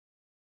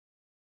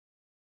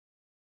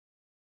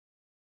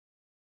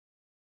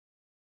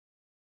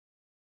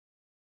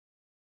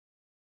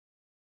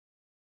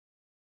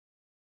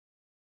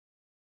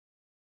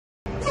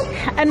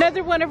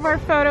Another one of our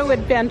photo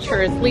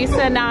adventures.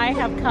 Lisa and I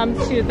have come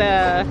to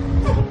the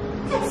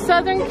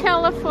Southern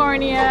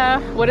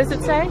California, what does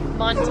it say?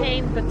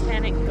 Montane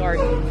Botanic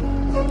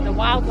Garden, the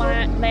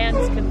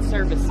Wildlands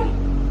Conservancy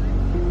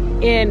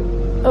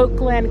in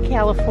Oakland,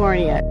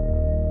 California.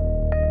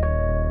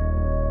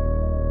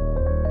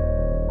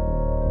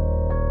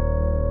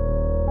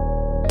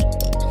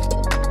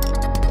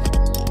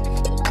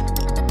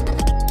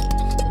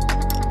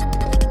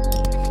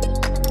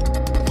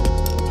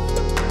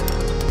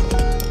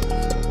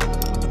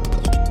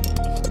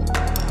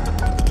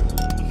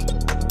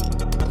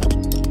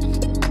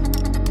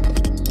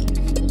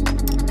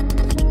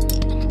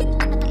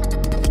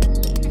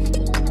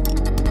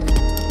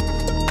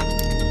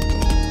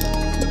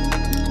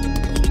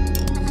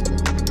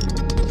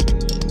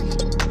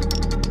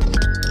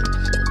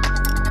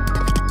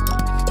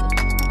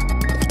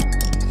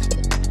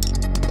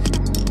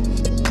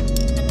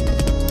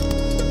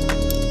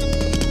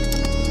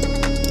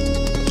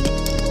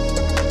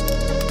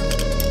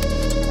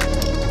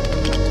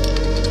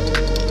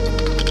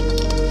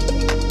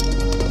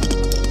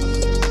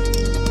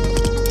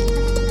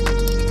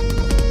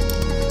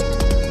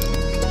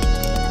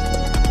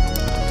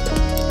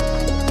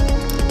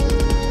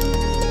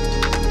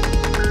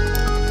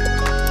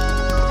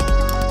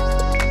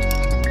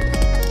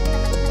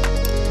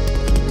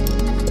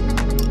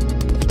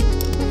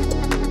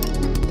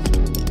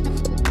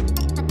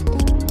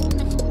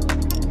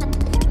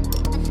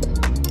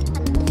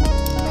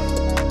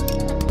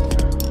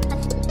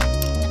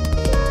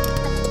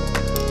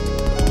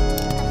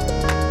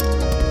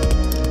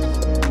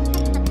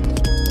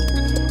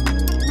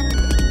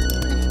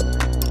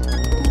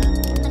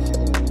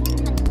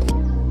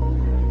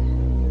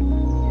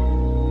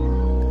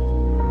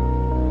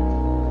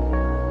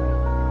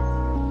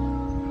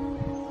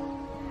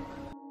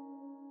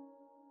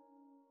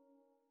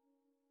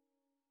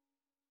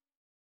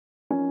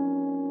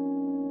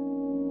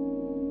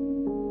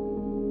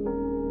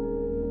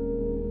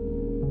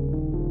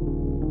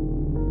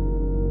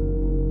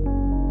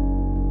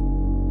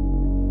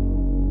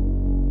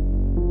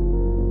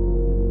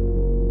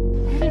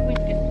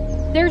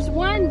 There's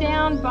one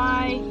down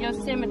by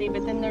Yosemite,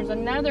 but then there's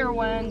another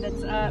one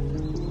that's up,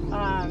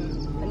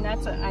 and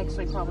that's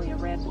actually probably a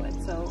redwood,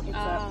 so it's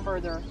up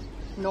further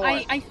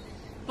north. I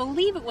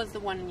believe it was the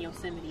one in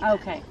Yosemite.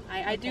 Okay.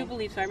 I do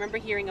believe so. I remember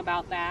hearing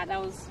about that.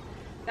 That was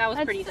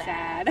That's pretty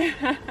sad.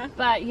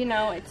 But you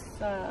know, it's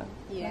Yeah.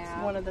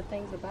 that's one of the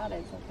things about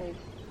it is that they.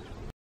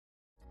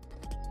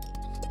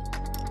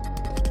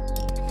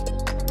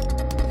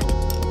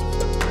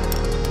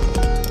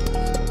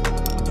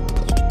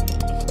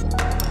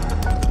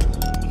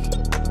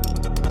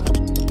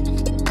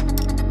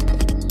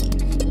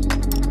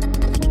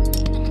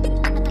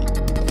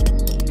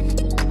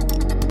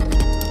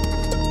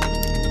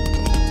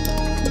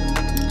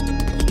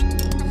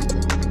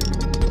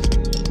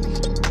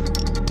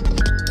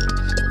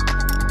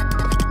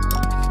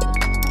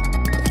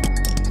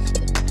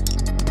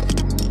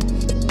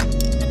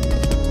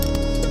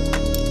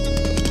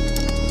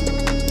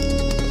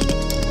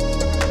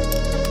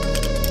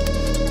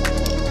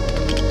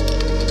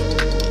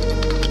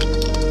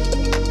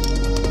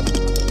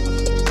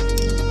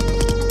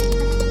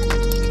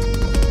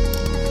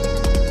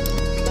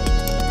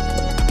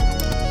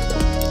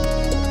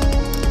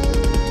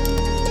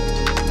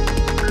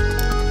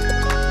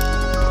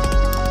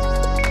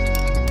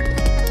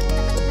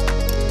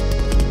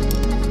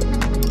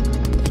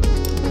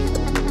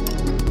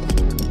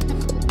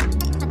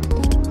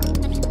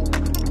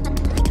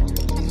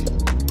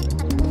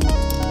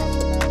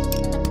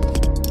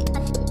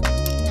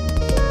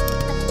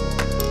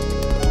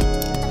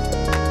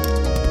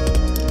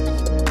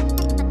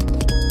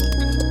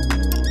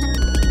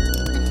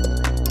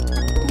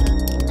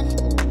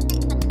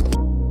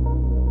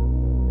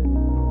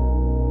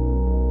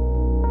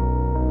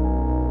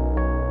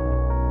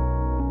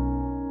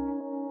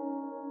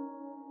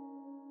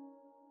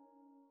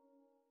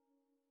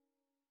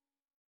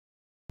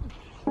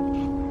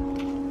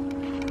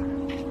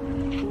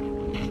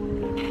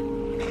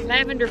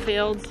 Lavender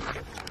fields,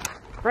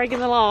 breaking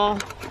the law.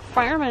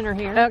 Firemen are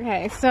here.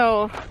 Okay,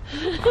 so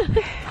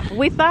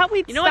we thought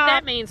we'd You know stop. what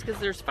that means,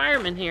 because there's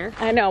firemen here.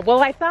 I know.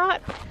 Well, I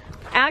thought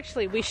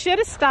actually we should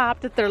have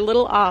stopped at their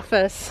little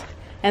office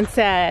and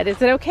said,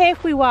 is it okay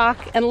if we walk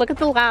and look at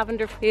the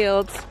lavender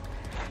fields?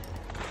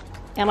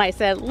 And I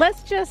said,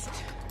 let's just,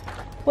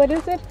 what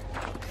is it?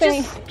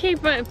 Just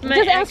keep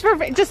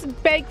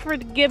Just beg for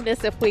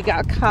forgiveness if we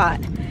got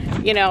caught,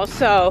 you know.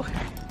 So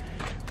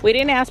we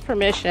didn't ask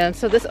permission.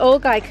 So this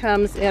old guy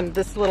comes in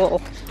this little,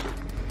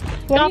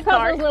 what do you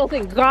call those little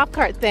things? Golf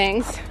cart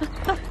things.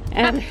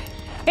 And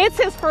it's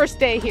his first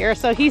day here,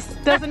 so he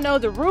doesn't know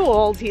the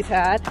rules he's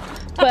had.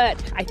 But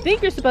I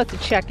think you're supposed to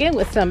check in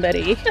with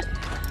somebody.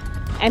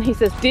 And he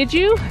says, did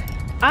you?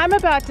 I'm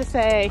about to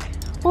say,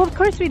 well, of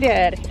course we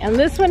did. And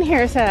this one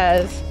here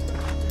says,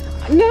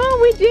 no,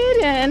 we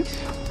didn't.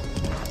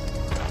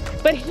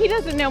 But he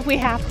doesn't know if we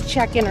have to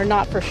check in or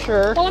not for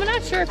sure. Well, I'm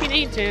not sure if you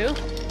need to.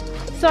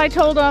 So I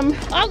told him,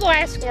 I'll go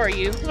ask for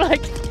you.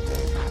 Like,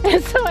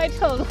 and so I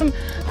told him,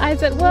 I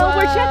said, well,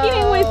 we're checking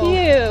in with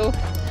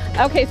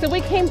you. Okay, so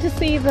we came to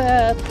see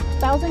the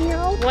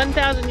 1,000-year-old?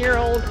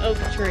 1,000-year-old oak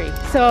tree.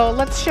 So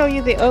let's show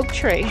you the oak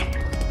tree.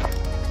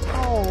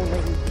 Holy.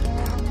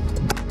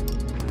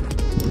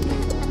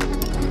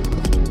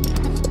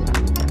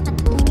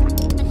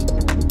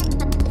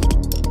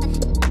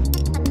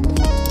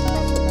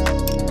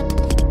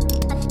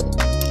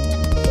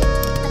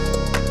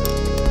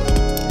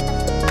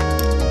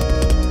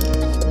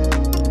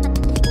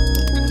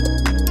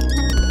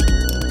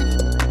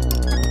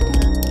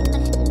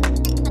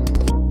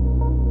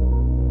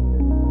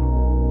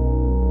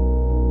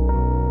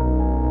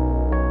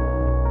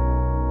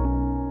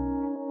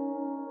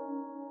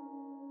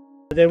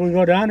 They would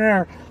go down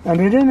there, and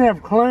they didn't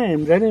have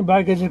claims.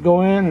 Anybody could just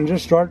go in and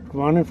just start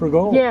mining for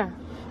gold. Yeah.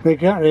 They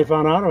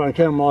found out about it.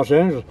 Came from Los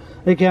Angeles.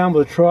 They came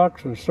with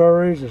trucks and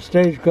surreys and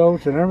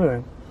stagecoach and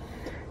everything,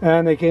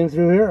 and they came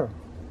through here.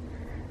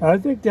 I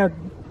think that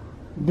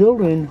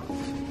building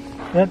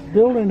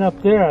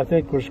up there, I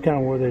think was kind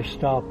of where they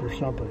stopped or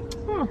something.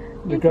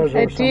 Because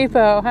there A was some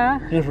depot, huh?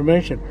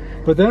 information.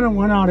 But then it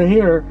went out of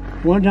here,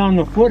 went down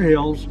the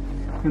foothills,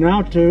 and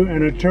out to,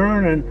 and it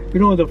turned, and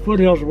you know the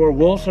foothills where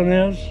Wilson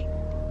is?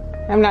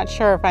 I'm not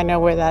sure if I know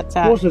where that's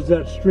at. Wilson's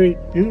that street.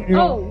 You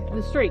know, Oh,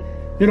 the street.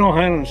 you know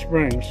Highland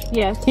Springs.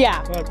 Yes.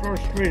 Yeah. That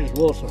first street is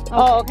Wilson.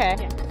 Oh, okay.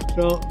 Yeah.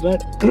 So,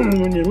 but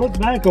when you look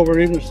back over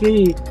it, you can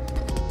see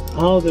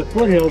how the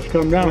foothills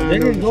come down. They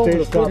didn't go over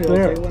the foothills,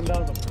 they went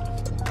down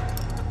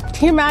the...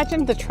 Can you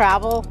imagine the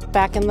travel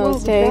back in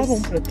those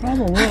days? The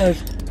problem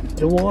was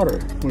the water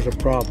was a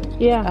problem.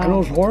 Yeah. And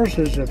those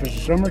horses, if it's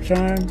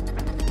summertime,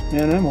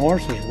 and them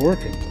horses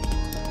working,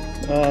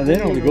 they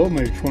don't go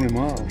maybe 20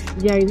 miles.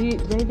 Yeah,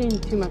 they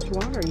need too much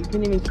water. You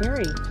couldn't even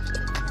carry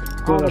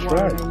Well, all the that's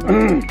water right.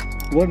 in there.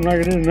 Wasn't like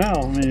it is now.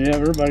 I mean, yeah,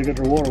 everybody got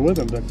their water with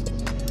them, but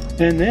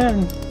and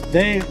then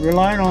they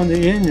relied on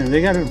the Indians.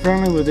 They got in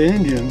friendly with the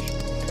Indians,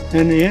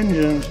 and the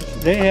Indians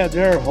they had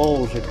their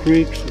holes, the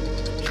creeks,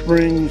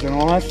 springs, and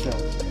all that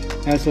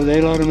stuff, and so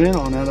they let them in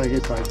on that. I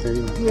get back there,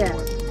 you know. Yeah.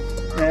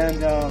 And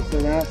so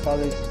that's how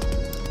they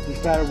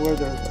decided where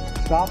their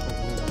stopping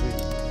was going to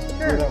be,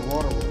 where that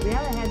water was.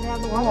 Yeah, they had to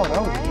have the Oh, water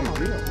that was a around.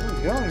 big deal.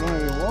 You don't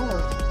have any water,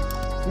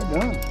 you're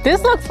done.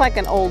 This looks like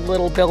an old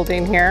little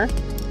building here.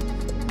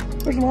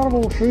 There's a lot of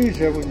old trees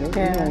here when you,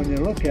 Yeah. you know, when you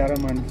look at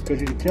them, and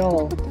because you can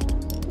tell.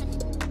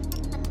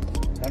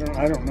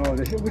 I don't know.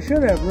 We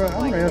should have.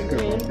 I'm gonna ask her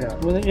about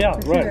that. Well, yeah,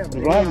 right. The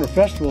Lavender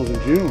Festival's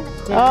in June.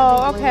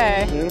 Oh,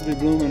 okay. It'll be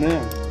blooming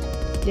then.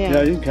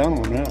 Yeah, you can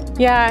count on that.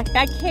 Yeah,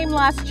 I came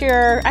last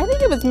year, I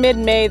think it was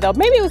mid-May though.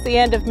 Maybe it was the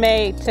end of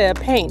May to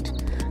paint.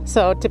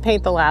 So to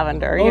paint the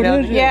lavender, Oh, you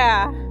know. did you?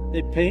 Yeah.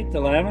 They paint the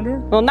lavender?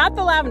 Well, not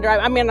the lavender.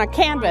 I mean a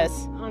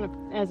canvas.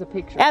 As a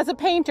picture. As a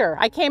painter.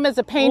 I came as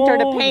a painter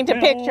to paint a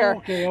picture.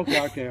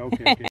 Oh,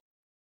 okay.